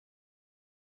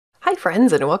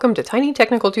friends, and welcome to Tiny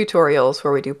Technical Tutorials,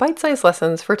 where we do bite-sized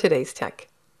lessons for today's tech.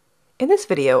 In this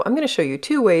video, I'm going to show you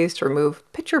two ways to remove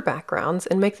picture backgrounds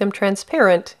and make them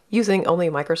transparent using only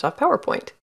Microsoft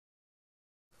PowerPoint.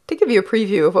 To give you a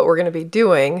preview of what we're going to be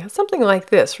doing, something like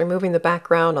this, removing the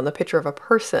background on the picture of a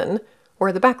person,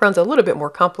 where the background's a little bit more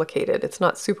complicated, it's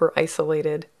not super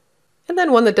isolated. And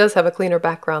then one that does have a cleaner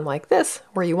background like this,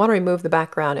 where you want to remove the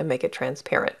background and make it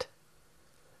transparent.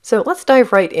 So let's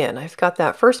dive right in. I've got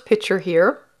that first picture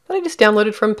here that I just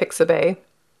downloaded from Pixabay.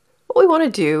 What we want to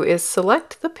do is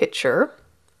select the picture,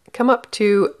 come up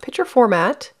to Picture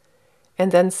Format,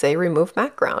 and then say Remove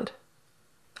Background.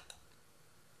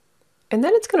 And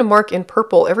then it's going to mark in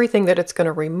purple everything that it's going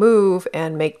to remove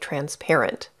and make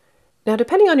transparent. Now,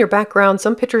 depending on your background,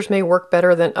 some pictures may work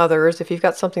better than others. If you've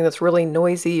got something that's really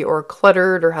noisy or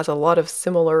cluttered or has a lot of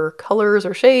similar colors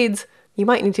or shades, you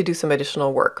might need to do some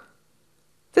additional work.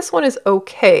 This one is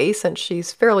okay since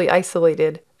she's fairly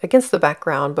isolated against the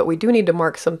background, but we do need to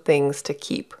mark some things to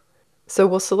keep. So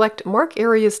we'll select Mark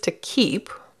Areas to Keep,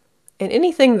 and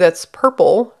anything that's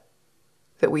purple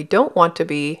that we don't want to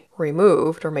be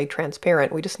removed or made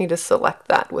transparent, we just need to select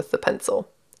that with the pencil.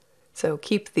 So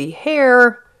keep the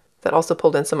hair, that also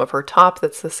pulled in some of her top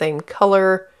that's the same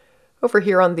color. Over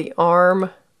here on the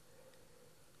arm,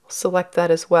 select that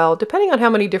as well. Depending on how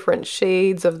many different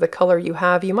shades of the color you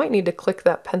have, you might need to click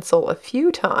that pencil a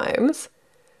few times.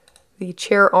 The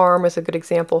chair arm is a good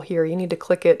example here. You need to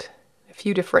click it a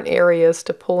few different areas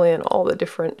to pull in all the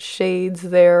different shades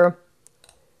there.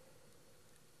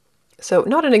 So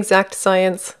not an exact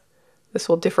science. This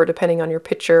will differ depending on your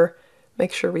picture.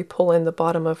 Make sure we pull in the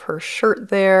bottom of her shirt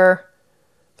there,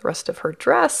 the rest of her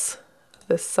dress,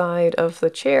 this side of the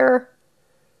chair.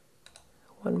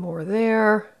 One more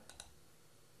there.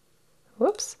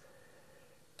 Whoops.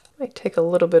 Might take a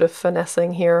little bit of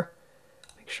finessing here.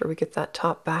 Make sure we get that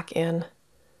top back in.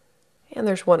 And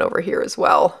there's one over here as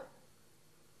well.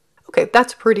 Okay,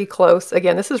 that's pretty close.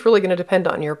 Again, this is really going to depend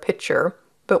on your picture.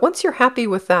 But once you're happy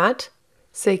with that,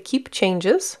 say Keep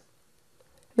Changes.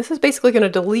 This is basically going to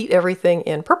delete everything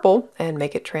in purple and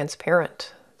make it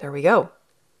transparent. There we go.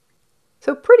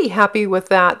 So pretty happy with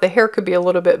that. The hair could be a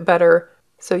little bit better.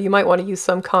 So you might want to use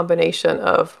some combination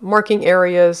of marking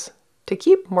areas to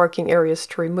keep, marking areas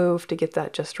to remove to get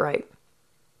that just right.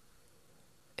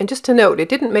 And just to note, it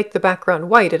didn't make the background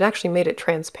white, it actually made it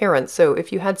transparent. So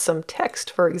if you had some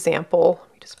text, for example,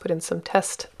 let me just put in some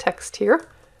test text here,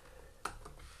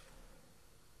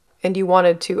 and you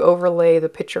wanted to overlay the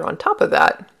picture on top of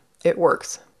that, it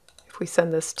works. If we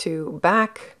send this to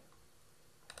back,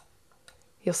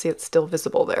 you'll see it's still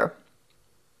visible there.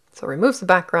 So removes the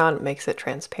background, makes it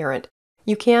transparent.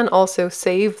 You can also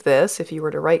save this if you were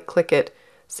to right-click it,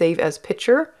 save as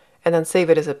picture, and then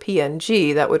save it as a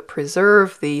PNG. That would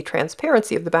preserve the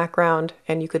transparency of the background,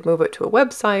 and you could move it to a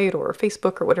website or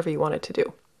Facebook or whatever you wanted to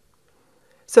do.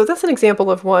 So that's an example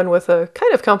of one with a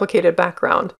kind of complicated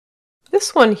background.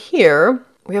 This one here,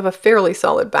 we have a fairly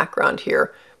solid background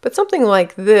here, but something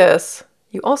like this,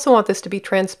 you also want this to be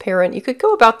transparent. You could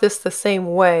go about this the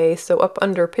same way, so up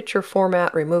under Picture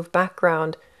Format, Remove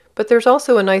Background, but there's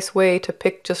also a nice way to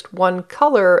pick just one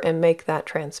color and make that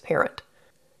transparent.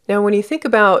 Now when you think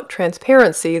about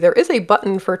transparency, there is a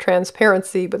button for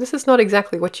transparency, but this is not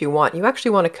exactly what you want. You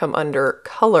actually want to come under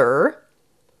Color,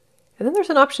 and then there's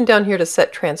an option down here to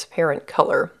set transparent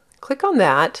color. Click on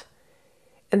that,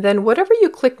 and then whatever you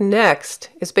click next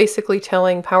is basically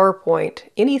telling PowerPoint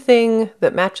anything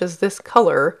that matches this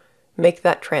color, make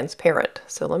that transparent.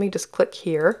 So let me just click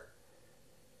here,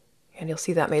 and you'll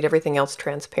see that made everything else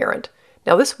transparent.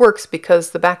 Now this works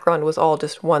because the background was all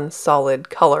just one solid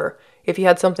color. If you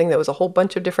had something that was a whole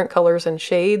bunch of different colors and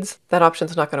shades, that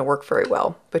option's not going to work very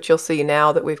well. But you'll see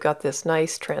now that we've got this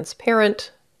nice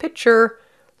transparent picture.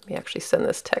 Let me actually send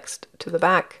this text to the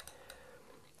back,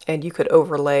 and you could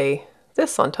overlay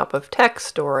this on top of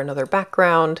text or another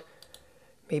background.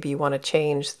 Maybe you want to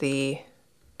change the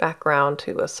background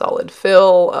to a solid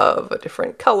fill of a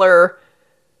different color.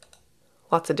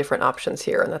 Lots of different options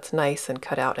here, and that's nice and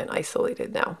cut out and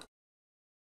isolated now.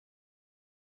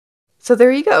 So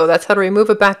there you go. That's how to remove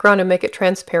a background and make it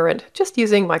transparent just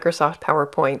using Microsoft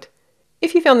PowerPoint.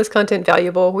 If you found this content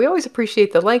valuable, we always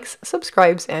appreciate the likes,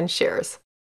 subscribes, and shares.